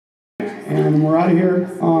and we're out of here.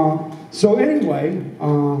 So anyway,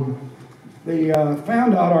 they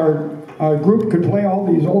found out our group could play all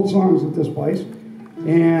these old songs at this place,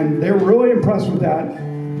 and they were really impressed with that.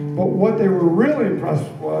 But what they were really impressed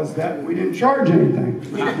with was that we didn't charge anything.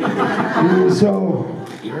 And so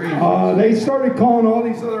they started calling all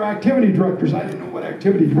these other activity directors. I didn't know what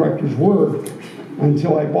activity directors were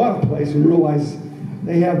until I bought a place and realized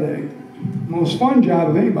they have the most fun job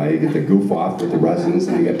of anybody. You get to goof off with the residents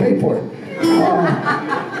and they get paid for it.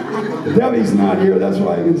 Debbie's not here, that's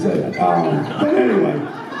why I can say that. But anyway,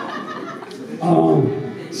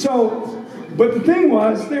 but the thing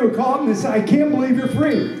was, they would call up and they said, I can't believe you're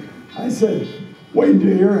free. I said, wait until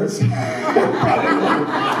you hear us.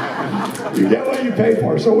 You get what you pay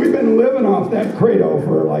for. So we've been living off that credo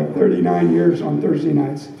for like 39 years on Thursday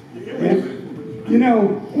nights. And you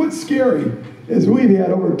know, what's scary is we've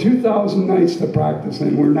had over 2,000 nights to practice,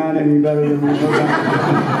 and we're not any better than we were.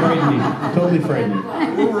 Frightening. Totally frightening.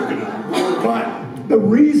 But the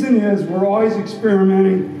reason is we're always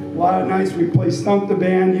experimenting. A lot of nights we play Stump the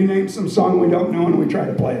Band. You name some song we don't know, and we try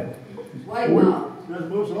to play it.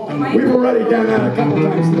 We've already done that a couple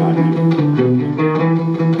times tonight.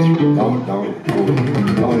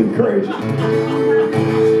 Don't encourage it.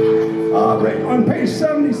 Right on page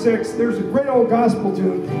 76, there's a great old gospel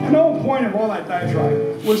tune. And the whole point of all that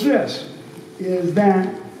diatribe was this, is that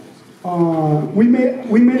we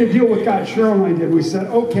made a deal with God, Cheryl and I did. We said,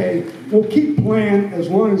 okay, we'll keep playing as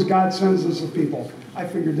long as God sends us the people. I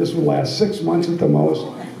figured this would last 6 months at the most.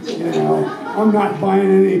 You know, I'm not buying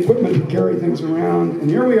any equipment to carry things around. And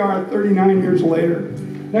here we are 39 years later.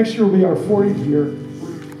 Next year will be our 40th year.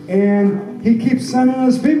 And he keeps sending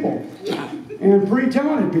us people. And pretty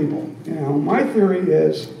talented people. You know, my theory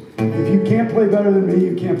is, if you can't play better than me,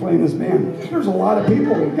 you can't play in this band. There's a lot of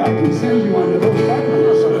people that God can send you onto those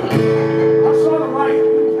records. I saw the light.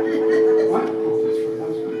 What?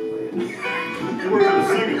 You weren't going to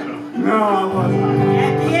sing it, though. No, I wasn't.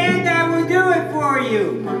 At the end, I will do it for you.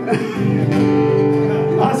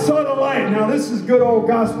 I saw the light. Now, this is good old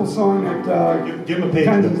gospel song that give him a page.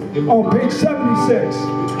 On page 76.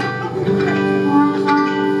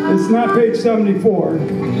 It's not page 74.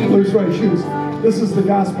 Loose right shoes. This is the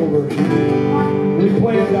gospel version. We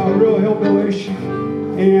play it real hillbillish,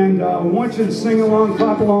 and I want you to sing along,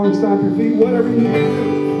 clap along, stomp your feet, whatever you need to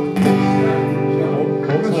do. We're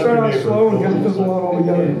going to start out slow and kind of fizzle out all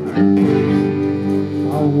together.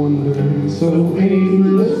 I wonder, so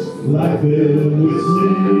aimless, life filled with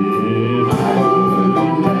sin. I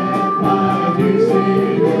wouldn't let my dear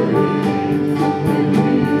Savior in. When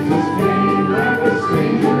Jesus came like a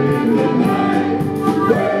stranger in the night,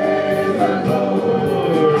 praise the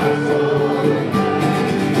Lord, I saw the light,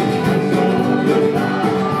 I saw the light,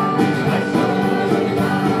 I saw the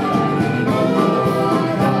light, no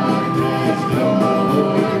darkness, no light, so I was so excited, praise the Lord, I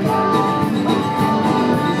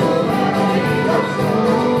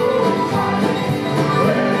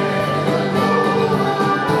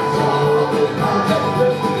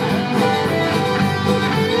saw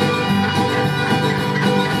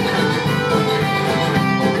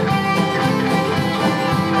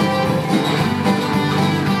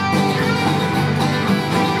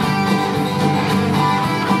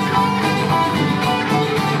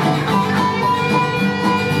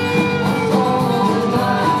the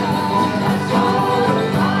light.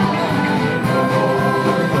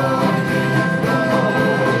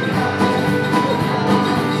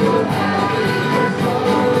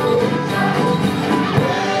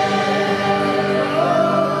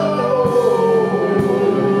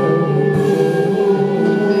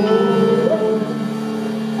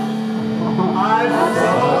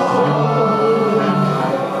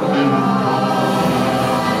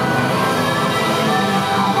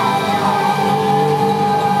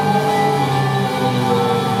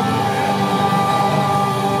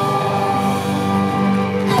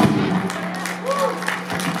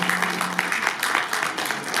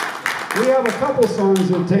 Songs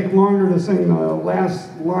that take longer to sing the last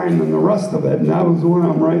line than the rest of it, and that was one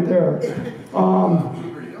of them right there. Oh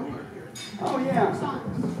yeah,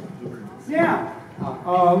 yeah.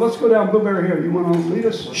 Let's go down Blueberry Hill. You want to lead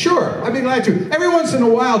us? Sure, I'd be glad to. Every once in a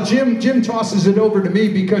while, Jim tosses it over to me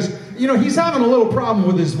because, you know, he's having a little problem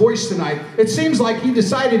with his voice tonight. It seems like he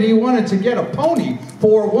decided he wanted to get a pony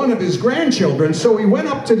for one of his grandchildren, so he went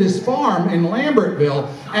up to this farm in Lambertville,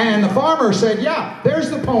 and the farmer said, yeah, there's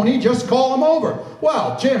the pony, just call him over.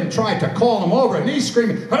 Well, Jim tried to call him over, and he's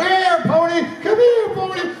screaming, come here, pony, come here,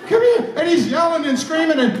 pony, come here. And he's yelling and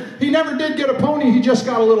screaming, and he never did get a pony, he just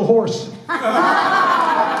got a little horse.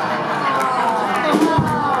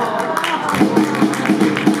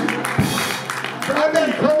 I've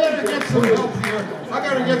been better get some help here. I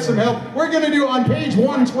gotta get some help. We're gonna do, on page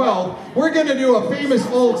 112, we're gonna do a famous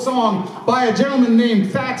old song by a gentleman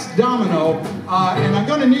named Fats Domino, and I'm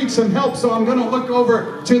gonna need some help, so I'm gonna look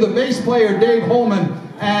over to the bass player, Dave Holman,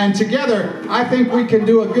 and together, I think we can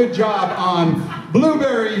do a good job on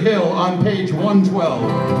Blueberry Hill on page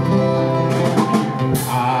 112.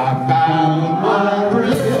 I found my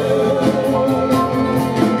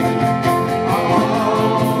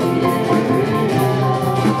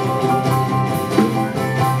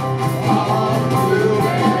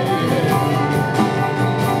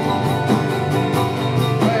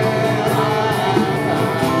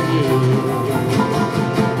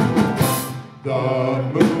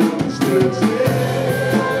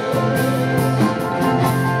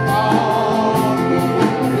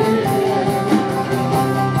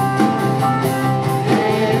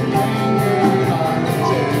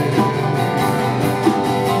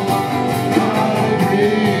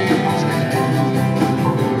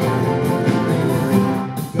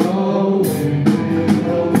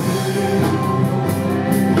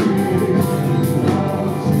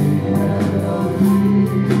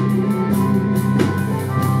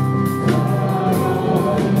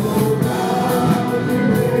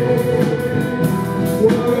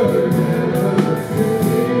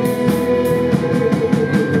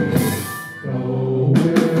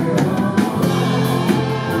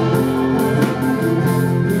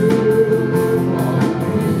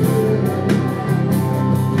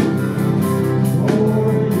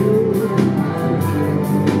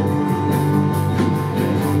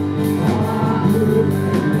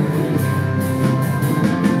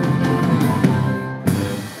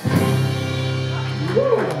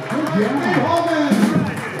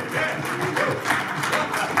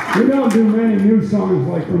We don't do many new songs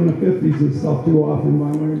like from the 50s and stuff too often,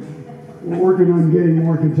 by the way. We're working on getting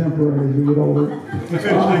more contemporary as we get older.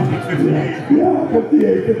 Yeah,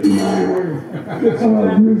 58, 59, we're get some of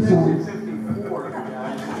those new songs.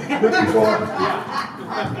 54.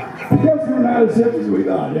 Because we're not as hip as we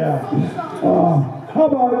thought, yeah. How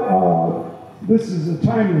about, this is a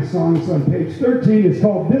timeless song, it's on page 13, it's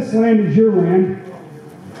called This Land Is Your Land.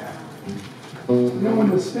 You know, when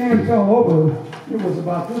the stand fell over, it was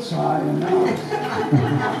about this high, and now it's,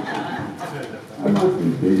 I must be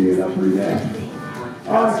beating it up pretty bad.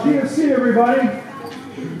 KFC, everybody.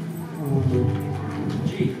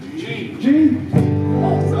 G.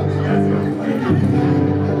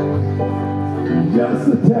 Just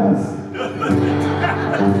a test.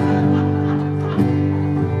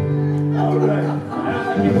 All right.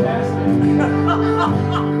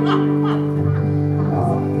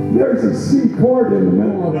 There's a C chord in the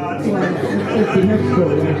middle of it. It's the next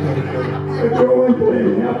chord. If you're only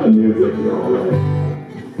playing half the music, you're all right.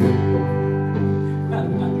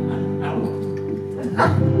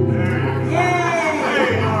 Yay!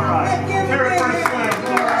 All right. Carrot first slam.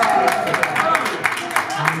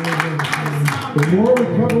 The more we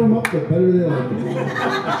cover them up, the better they like it.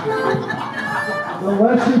 The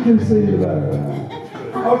less you can see, the better.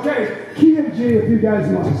 Okay, key of G if you guys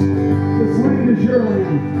must. This land is your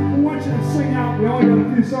land. I want you to sing out. We only got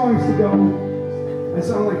a few songs to go. I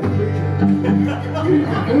sound like the preacher.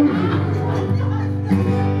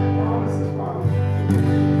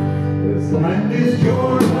 This land is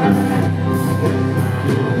your land.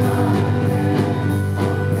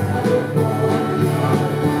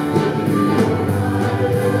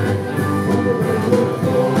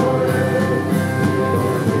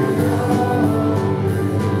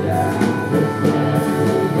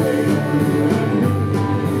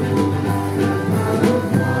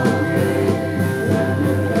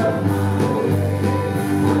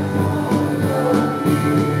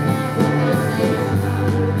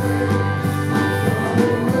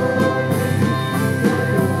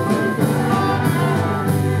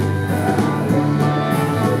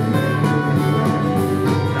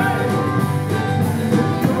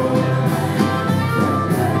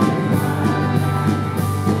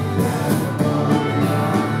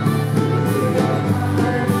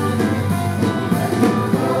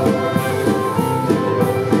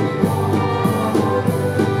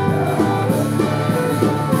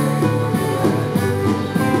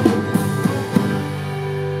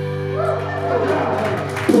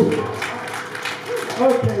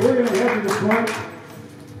 Okay, we're going to head to the front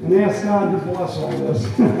and ask God to bless all this.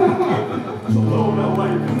 It's a little bit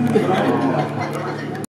late.